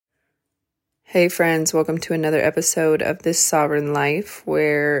Hey friends, welcome to another episode of This Sovereign Life,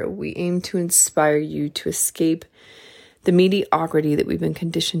 where we aim to inspire you to escape the mediocrity that we've been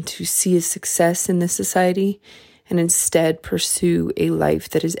conditioned to see as success in this society and instead pursue a life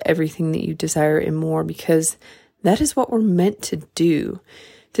that is everything that you desire and more, because that is what we're meant to do.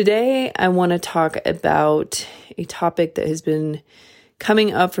 Today, I want to talk about a topic that has been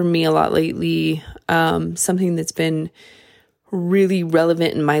coming up for me a lot lately, something that's been really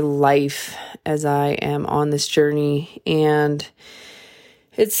relevant in my life as I am on this journey. And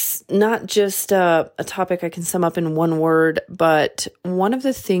it's not just a topic I can sum up in one word, but one of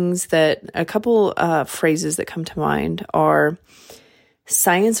the things that a couple phrases that come to mind are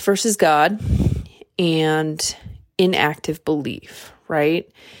science versus God and inactive belief, right?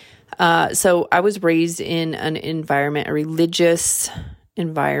 So I was raised in an environment, a religious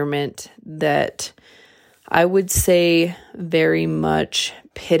environment that I would say very much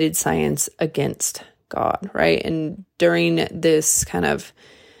pitted science against God, right? And during this kind of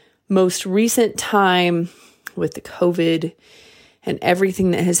most recent time with the COVID and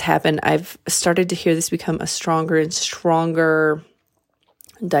everything that has happened, I've started to hear this become a stronger and stronger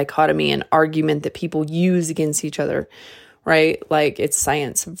dichotomy and argument that people use against each other, right? Like it's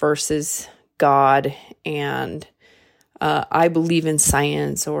science versus God, and I believe in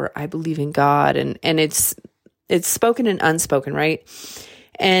science or I believe in God, and it's spoken and unspoken, right?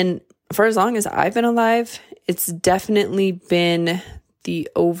 And for as long as I've been alive, it's definitely been the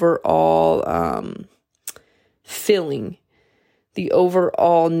overall feeling. The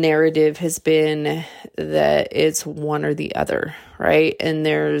overall narrative has been that it's one or the other, right? And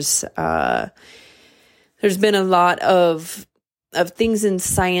there's been a lot of things in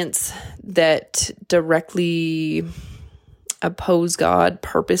science that directly oppose God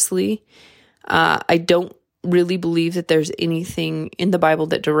purposely. I don't really believe that there's anything in the Bible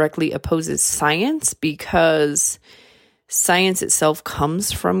that directly opposes science, because science itself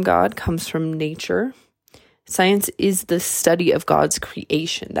comes from God, comes from nature. Science is the study of God's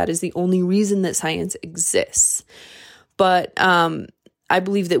creation. That is the only reason that science exists. But I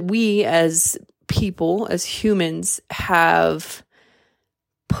believe that we as people, as humans, have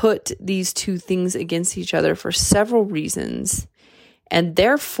put these two things against each other for several reasons. And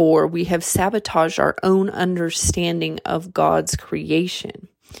therefore, we have sabotaged our own understanding of God's creation.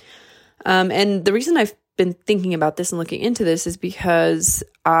 And the reason I've been thinking about this and looking into this is because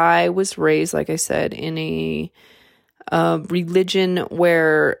I was raised, like I said, in a religion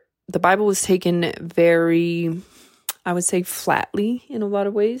where the Bible was taken very, I would say, flatly in a lot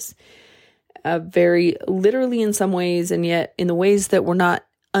of ways, very literally in some ways, and yet in the ways that were not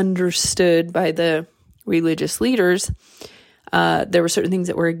understood by the religious leaders. There were certain things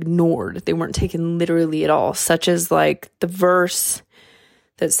that were ignored. They weren't taken literally at all, such as like the verse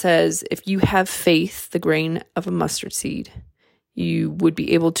that says, if you have faith, the grain of a mustard seed, you would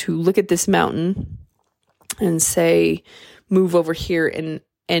be able to look at this mountain and say, move over here,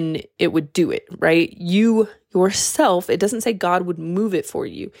 and it would do it, right? You yourself, it doesn't say God would move it for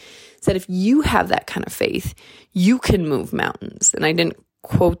you. It said if you have that kind of faith, you can move mountains. And I didn't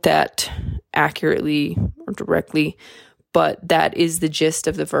quote that accurately or directly, but that is the gist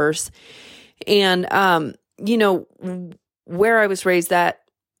of the verse. And, where I was raised, that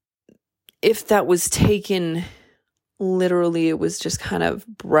if that was taken literally, it was just kind of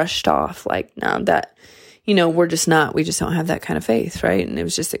brushed off like, no, that, we just don't have that kind of faith, right? And it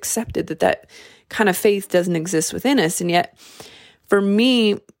was just accepted that kind of faith doesn't exist within us. And yet, for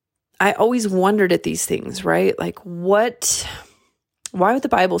me, I always wondered at these things, right? Like why would the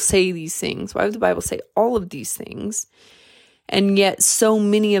Bible say these things? Why would the Bible say all of these things? And yet so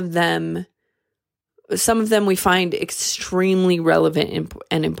many of them, some of them we find extremely relevant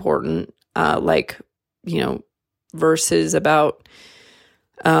and important, verses about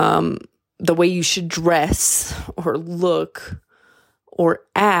the way you should dress or look or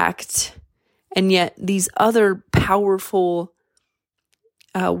act. And yet these other powerful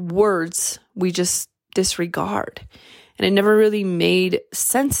words we just disregard. And it never really made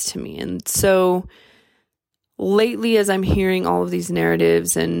sense to me. And so lately, as I'm hearing all of these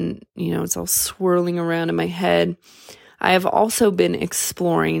narratives and, it's all swirling around in my head, I have also been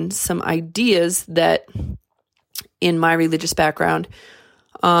exploring some ideas that in my religious background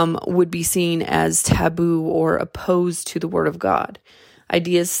would be seen as taboo or opposed to the Word of God.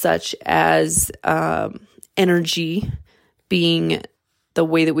 Ideas such as energy being the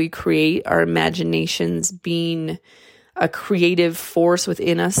way that we create, our imaginations being a creative force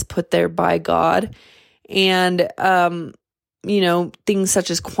within us put there by God, and things such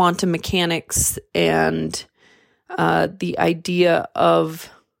as quantum mechanics and the idea of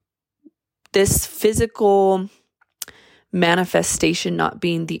this physical manifestation not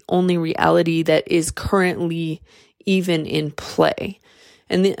being the only reality that is currently even in play.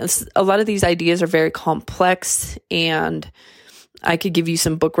 And a lot of these ideas are very complex, and I could give you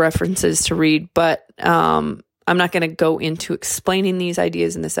some book references to read, but I'm not going to go into explaining these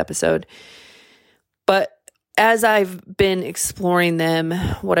ideas in this episode. But as I've been exploring them,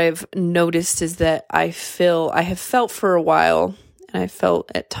 what I've noticed is that I have felt for a while, and I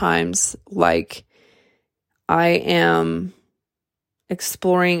felt at times like I am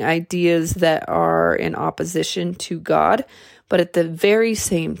exploring ideas that are in opposition to God. But at the very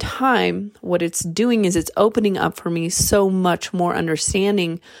same time, what it's doing is it's opening up for me so much more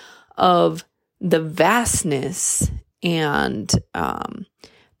understanding of the vastness and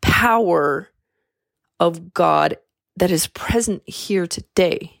power of God that is present here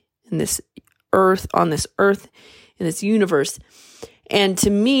today in this earth, in this universe. And to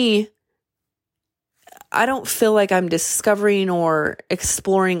me, I don't feel like I'm discovering or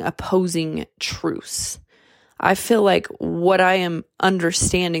exploring opposing truths. I feel like what I am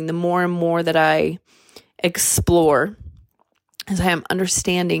understanding, the more and more that I explore, as I am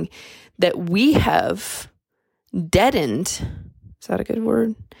understanding that we have deadened, is that a good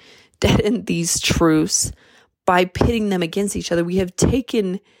word? Deadened these truths by pitting them against each other. We have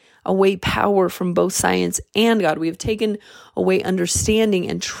taken away power from both science and God. We have taken away understanding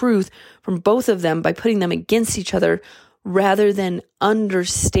and truth from both of them by putting them against each other rather than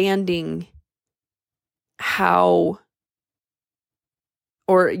understanding how,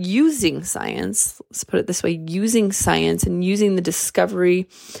 or using science, let's put it this way, using science and using the discovery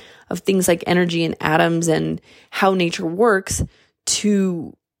of things like energy and atoms and how nature works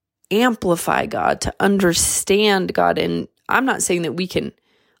to amplify God, to understand God. And I'm not saying that we can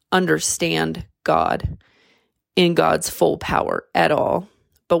understand God in God's full power at all.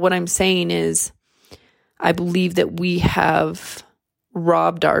 But what I'm saying is, I believe that we have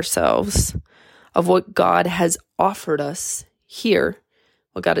robbed ourselves of what God has offered us here,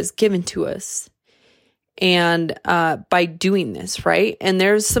 what God has given to us. And by doing this, right? And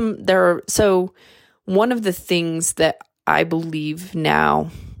so one of the things that I believe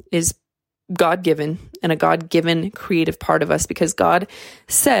now is God-given and a God-given creative part of us, because God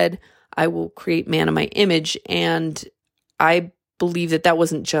said, I will create man in my image. And I believe that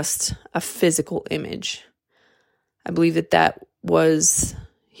wasn't just a physical image. I believe that was,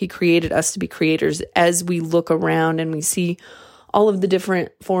 He created us to be creators. As we look around and we see all of the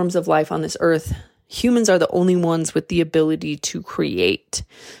different forms of life on this earth, humans are the only ones with the ability to create.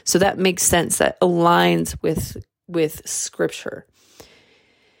 So that makes sense. That aligns with Scripture.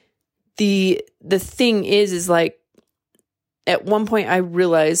 The thing is like, at one point I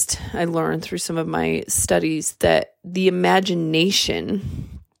learned through some of my studies that the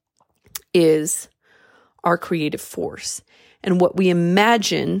imagination is our creative force. And what we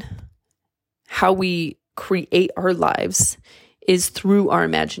imagine, how we create our lives, is through our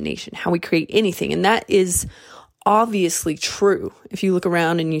imagination, how we create anything. And that is obviously true. If you look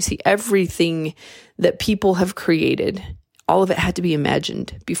around and you see everything that people have created, all of it had to be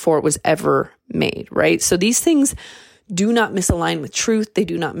imagined before it was ever made, right? So these things do not misalign with truth. They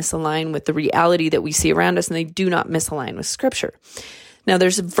do not misalign with the reality that we see around us, and they do not misalign with Scripture. Now,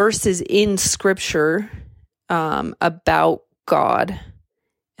 there's verses in Scripture about God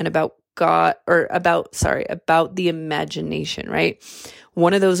and about the imagination, right?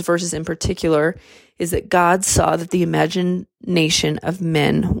 One of those verses in particular is that God saw that the imagination of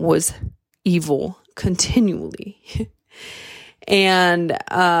men was evil continually. And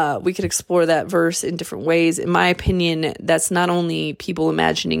we could explore that verse in different ways. In my opinion, that's not only people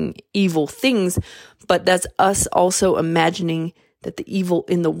imagining evil things, but that's us also imagining that the evil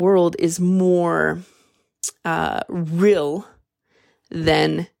in the world is more real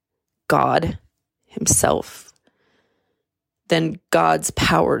than God Himself, than God's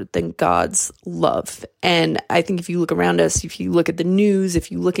power, than God's love. And I think if you look around us, if you look at the news,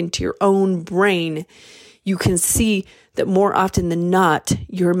 if you look into your own brain, you can see that more often than not,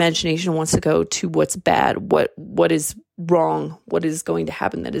 your imagination wants to go to what's bad, what is wrong, what is going to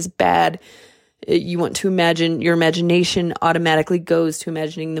happen that is bad. You want to imagine, your imagination automatically goes to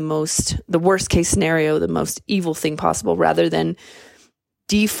imagining the worst case scenario, the most evil thing possible, rather than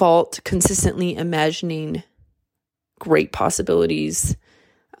default consistently imagining great possibilities,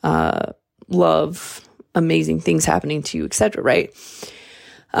 love, amazing things happening to you, etc., right?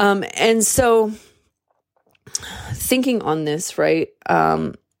 And so thinking on this, right,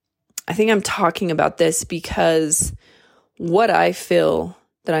 I think I'm talking about this because what I feel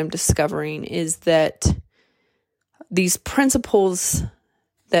that I'm discovering is that these principles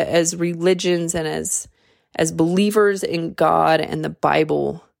that as religions and as believers in God and the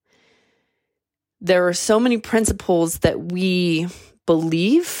Bible, there are so many principles that we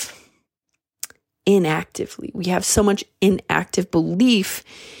believe inactively. We have so much inactive belief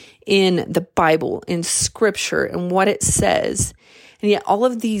in the Bible, in Scripture, and what it says. And yet all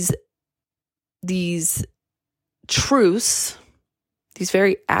of these truths, these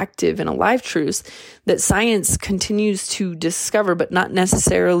very active and alive truths that science continues to discover, but not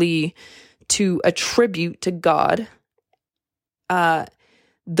necessarily to attribute to God,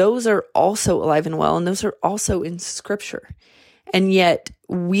 those are also alive and well, and those are also in Scripture. And yet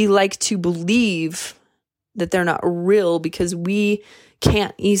we like to believe that they're not real because we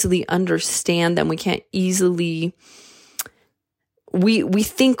can't easily understand them. We can't easily, we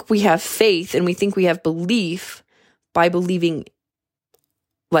think we have faith and we think we have belief by believing,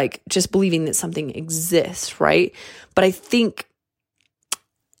 like just believing that something exists, right? But I think,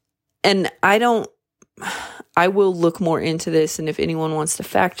 and I will look more into this, and if anyone wants to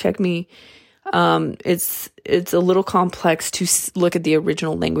fact check me, it's a little complex to look at the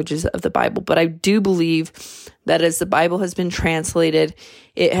original languages of the Bible, but I do believe that as the Bible has been translated,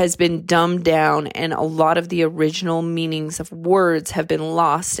 it has been dumbed down, and a lot of the original meanings of words have been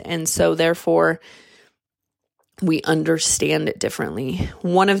lost, and so therefore we understand it differently.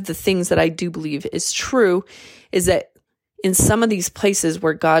 One of the things that I do believe is true is that in some of these places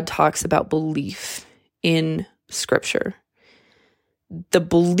where God talks about belief in Scripture,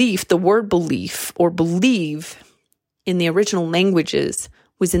 the word belief or believe in the original languages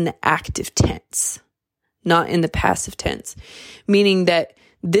was in the active tense, not in the passive tense, meaning that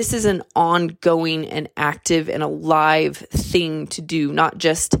this is an ongoing and active and alive thing to do, not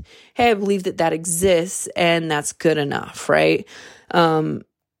just, hey, I believe that exists and that's good enough, right?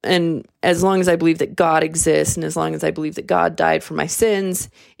 And as long as I believe that God exists, and as long as I believe that God died for my sins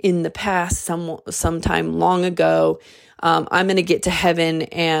in the past, sometime long ago, I'm going to get to heaven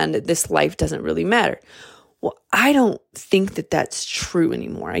and this life doesn't really matter. Well, I don't think that that's true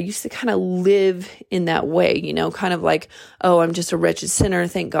anymore. I used to kind of live in that way, kind of like, oh, I'm just a wretched sinner.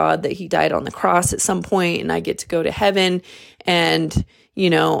 Thank God that he died on the cross at some point and I get to go to heaven, and,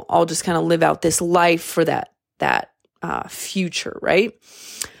 I'll just kind of live out this life for that future, right?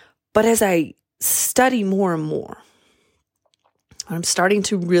 But as I study more and more, what I'm starting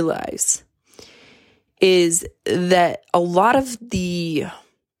to realize is that a lot of the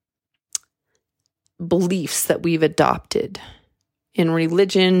beliefs that we've adopted in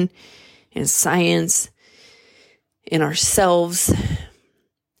religion, in science, in ourselves,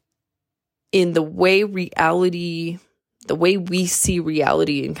 in the way we see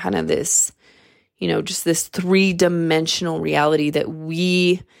reality, in kind of this, just this 3-dimensional reality that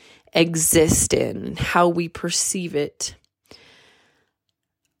we exist in and how we perceive it.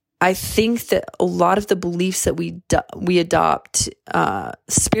 I think that a lot of the beliefs that we adopt,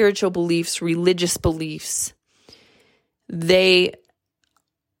 spiritual beliefs, religious beliefs, and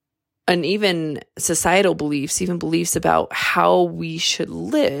even societal beliefs, even beliefs about how we should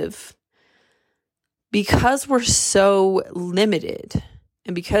live, because we're so limited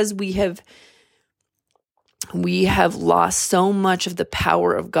and because we have lost so much of the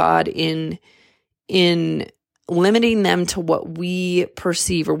power of God in limiting them to what we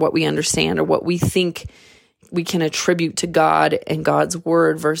perceive or what we understand or what we think we can attribute to God and God's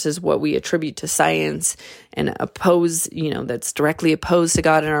word versus what we attribute to science and oppose, that's directly opposed to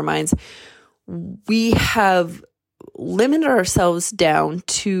God in our minds. We have limited ourselves down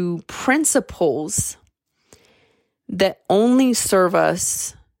to principles that only serve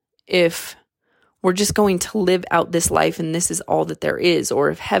us if we're just going to live out this life and this is all that there is, or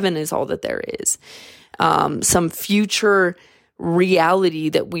if heaven is all that there is. Some future reality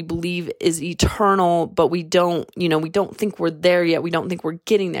that we believe is eternal, but we don't think we're there yet. We don't think we're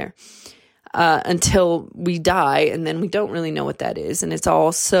getting there until we die, and then we don't really know what that is. And it's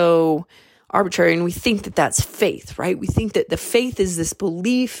all so arbitrary, and we think that that's faith, right? We think that the faith is this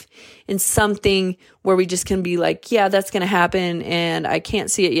belief in something where we just can be like, yeah, that's going to happen, and I can't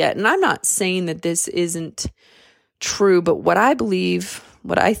see it yet. And I'm not saying that this isn't true, but what I believe,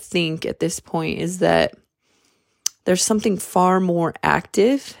 what I think at this point is that there's something far more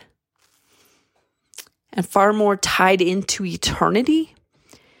active and far more tied into eternity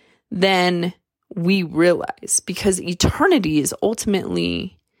than we realize, because eternity is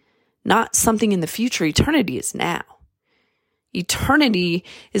ultimately not something in the future. Eternity is now. Eternity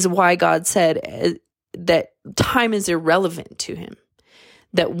is why God said that time is irrelevant to him.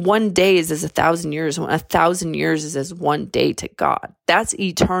 That one day is as 1,000 years, when 1,000 years is as one day to God. That's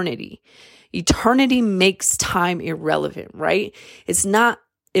eternity. Eternity makes time irrelevant, right? It's not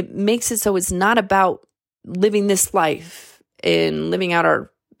it makes it so it's not about living this life and living out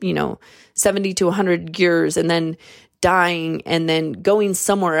our, 70 to 100 years and then dying and then going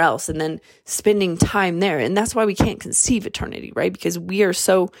somewhere else and then spending time there. And that's why we can't conceive eternity, right? Because we are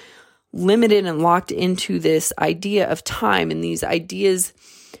so limited and locked into this idea of time and these ideas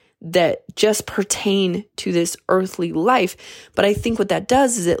that just pertain to this earthly life. But I think what that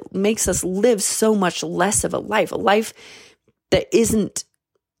does is it makes us live so much less of a life that isn't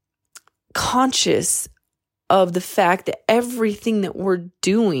conscious of the fact that everything that we're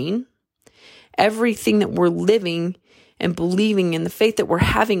doing, everything that we're living and believing in, the faith that we're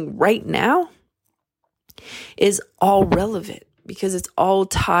having right now is all relevant because it's all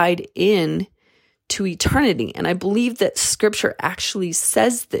tied in to eternity. And I believe that scripture actually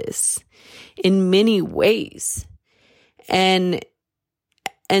says this in many ways. And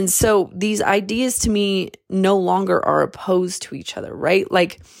so these ideas to me no longer are opposed to each other, right?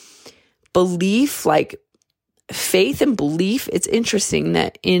 Like belief, like faith and belief. It's interesting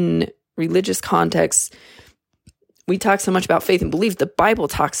that in religious contexts, we talk so much about faith and belief. The Bible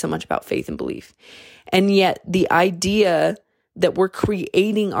talks so much about faith and belief. And yet the idea that we're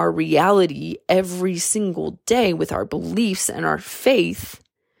creating our reality every single day with our beliefs and our faith,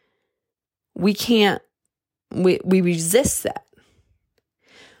 we resist that.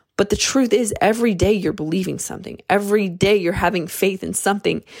 But the truth is, every day you're believing something. Every day you're having faith in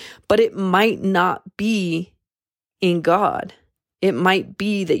something, but it might not be in God. It might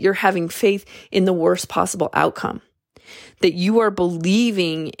be that you're having faith in the worst possible outcome, that you are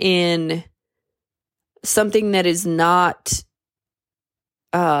believing in something that is not,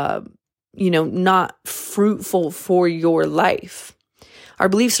 not fruitful for your life. Our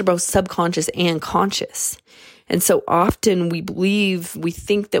beliefs are both subconscious and conscious. And so often we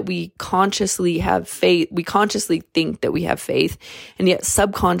think that we consciously have faith. We consciously think that we have faith. And yet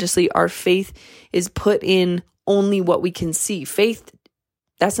subconsciously our faith is put in only what we can see. Faith,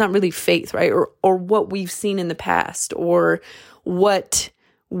 that's not really faith, right? Or what we've seen in the past, or what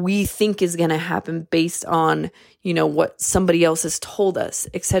we think is going to happen based on, what somebody else has told us,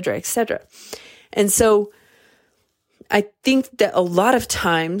 et cetera, et cetera. And so I think that a lot of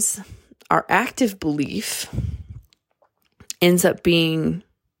times our active belief ends up being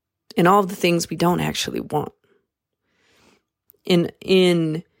in all of the things we don't actually want.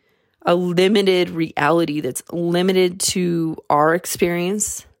 In a limited reality that's limited to our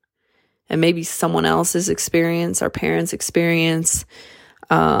experience and maybe someone else's experience, our parents' experience,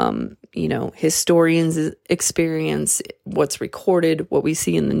 historians' experience, what's recorded, what we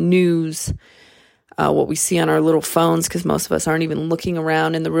see in the news, what we see on our little phones, because most of us aren't even looking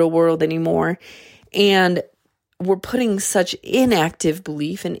around in the real world anymore. And we're putting such inactive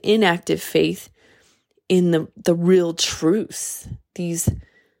belief and inactive faith in the real truths, these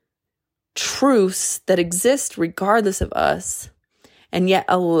truths that exist regardless of us, and yet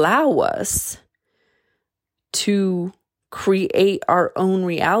allow us to create our own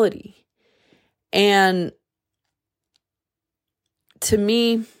reality. And to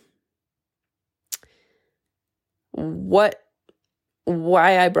me, why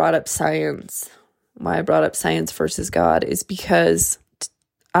I brought up science versus God is because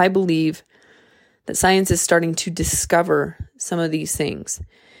I believe that science is starting to discover some of these things.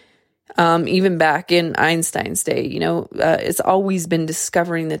 Even back in Einstein's day, it's always been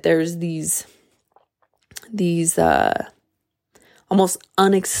discovering that there's these almost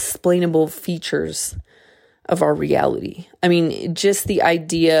unexplainable features of our reality. I mean, just the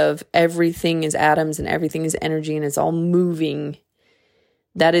idea of everything is atoms and everything is energy and it's all moving.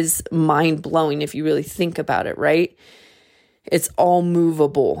 That is mind-blowing if you really think about it, right? It's all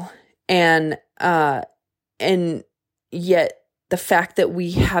movable. And yet the fact that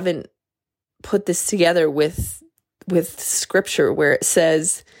we haven't put this together with scripture where it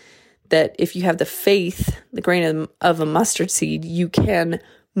says that if you have the faith, the grain of a mustard seed, you can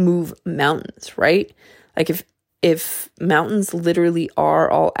move mountains, right? Like if mountains literally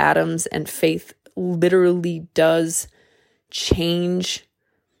are all atoms and faith literally does change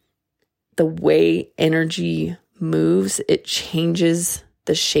the way energy moves, it changes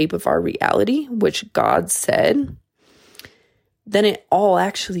the shape of our reality, which God said, then it all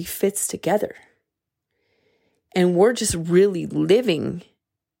actually fits together. And we're just really living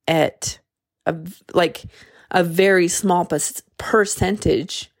at a very small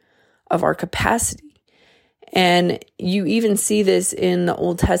percentage of our capacity. And you even see this in the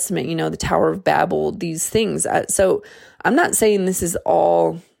Old Testament, the Tower of Babel, these things. So I'm not saying this is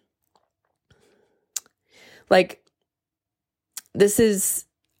all this is,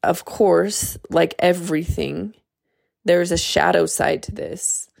 of course, like everything there's a shadow side to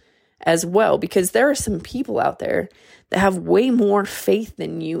this as well, because there are some people out there that have way more faith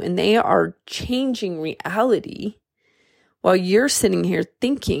than you, and they are changing reality while you're sitting here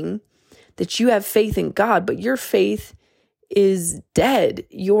thinking that you have faith in God, but your faith is dead.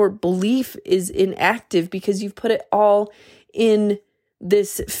 Your belief is inactive because you've put it all in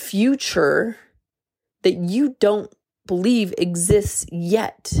this future that you don't believe exists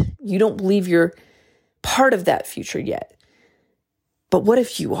yet. You don't believe you're part of that future yet. But what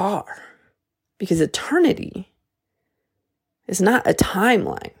if you are? Because eternity is not a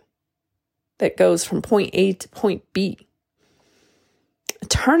timeline that goes from point A to point B.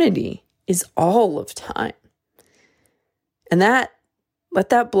 Eternity is all of time. And let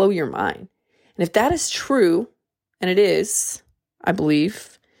that blow your mind. And if that is true, and it is, I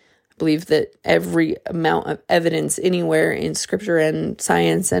believe that every amount of evidence anywhere in scripture and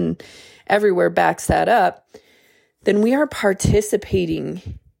science and everywhere backs that up, then we are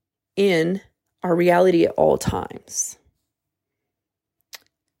participating in our reality at all times.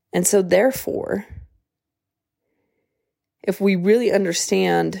 And so therefore, if we really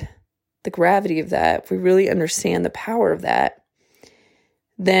understand the gravity of that, if we really understand the power of that,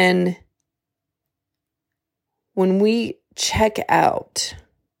 then when we check out,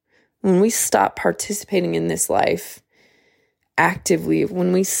 when we stop participating in this life actively,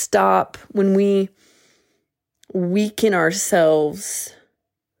 when we weaken ourselves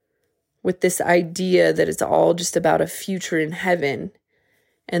with this idea that it's all just about a future in heaven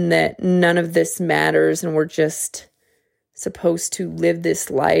and that none of this matters and we're just supposed to live this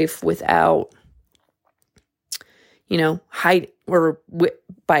life without,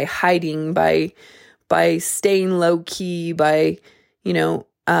 by hiding, by staying low key, by,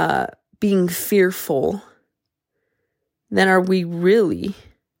 being fearful, then are we really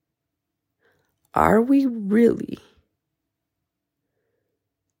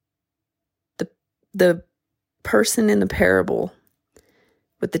the person in the parable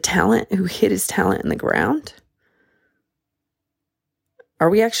with the talent who hid his talent in the ground? Are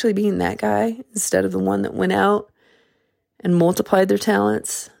we actually being that guy instead of the one that went out and multiplied their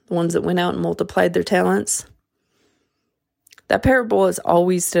talents? The ones that went out and multiplied their talents? That parable has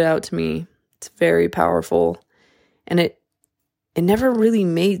always stood out to me. It's very powerful. And it never really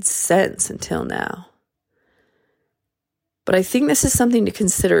made sense until now. But I think this is something to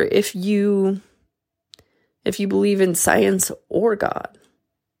consider if you believe in science or God.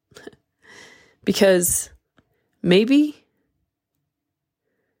 Because maybe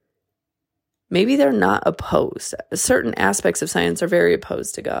they're not opposed. Certain aspects of science are very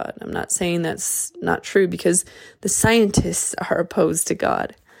opposed to God. I'm not saying that's not true because the scientists are opposed to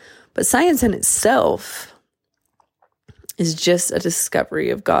God. But science in itself is just a discovery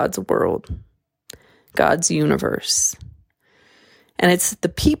of God's world, God's universe. And it's the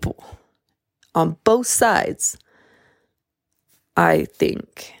people on both sides, I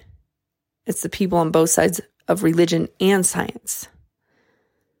think. It's the people on both sides of religion and science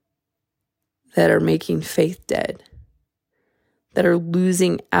that are making faith dead, that are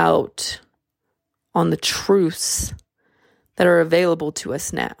losing out on the truths that are available to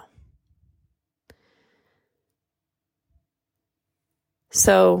us now.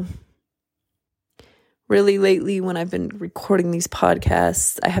 So, really lately when I've been recording these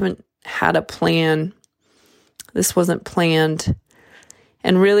podcasts, I haven't had a plan. This wasn't planned.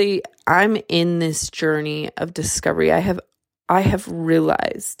 And really, I'm in this journey of discovery. I have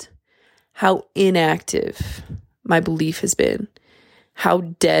realized how inactive my belief has been, how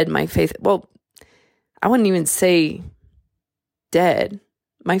dead my faith, well, I wouldn't even say dead.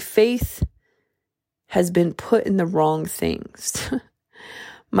 My faith has been put in the wrong things.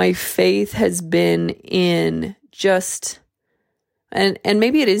 My faith has been in just, and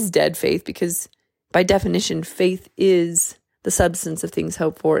maybe it is dead faith because by definition, faith is the substance of things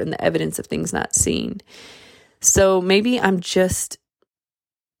hoped for and the evidence of things not seen. So maybe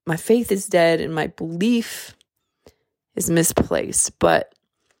my faith is dead and my belief is misplaced. But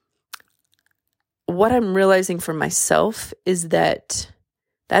what I'm realizing for myself is that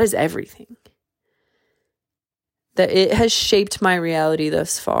is everything. That it has shaped my reality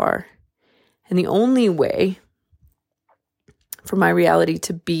thus far. And the only way for my reality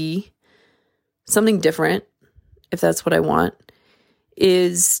to be something different, if that's what I want,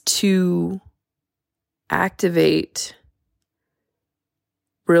 is to activate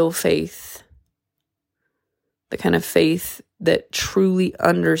real faith, the kind of faith that truly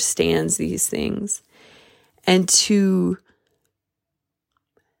understands these things, and to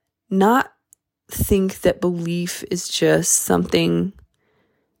not think that belief is just something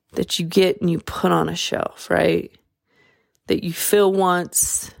that you get and you put on a shelf, right? that you feel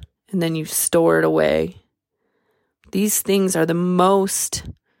once and then you store it away. These things are the most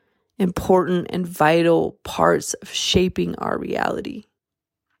important and vital parts of shaping our reality.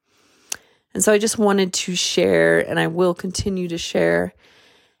 And so I just wanted to share, and I will continue to share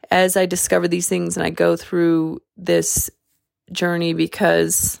as I discover these things and I go through this journey,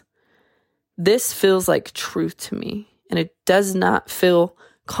 because this feels like truth to me, and it does not feel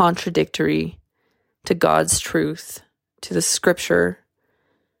contradictory to God's truth, to the scripture,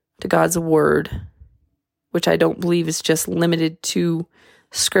 to God's word, which I don't believe is just limited to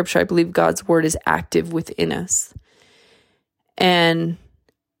scripture. I believe God's word is active within us. And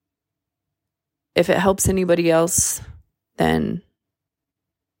if it helps anybody else, then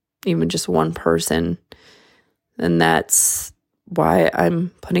even just one person, then that's why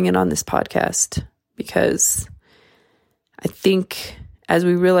I'm putting it on this podcast. Because I think as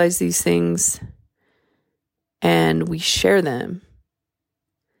we realize these things and we share them,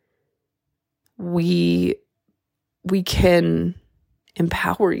 we can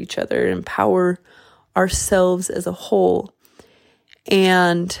empower each other, empower ourselves as a whole.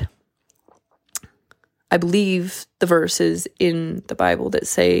 And I believe the verses in the Bible that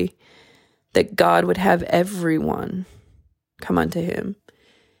say that God would have everyone come unto him,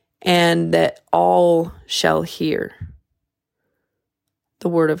 and that all shall hear the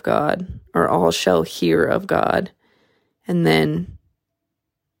word of God, or all shall hear of God, and then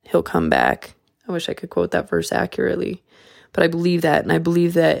he'll come back. I wish I could quote that verse accurately, but I believe that, and I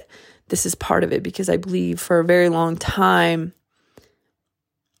believe that this is part of it, because I believe for a very long time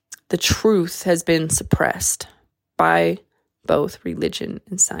the truth has been suppressed by both religion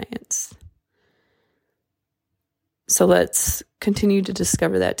and science. So let's continue to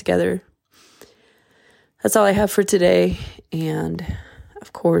discover that together. That's all I have for today. And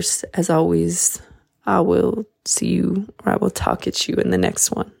of course, as always, I will see you, or I will talk at you in the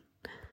next one.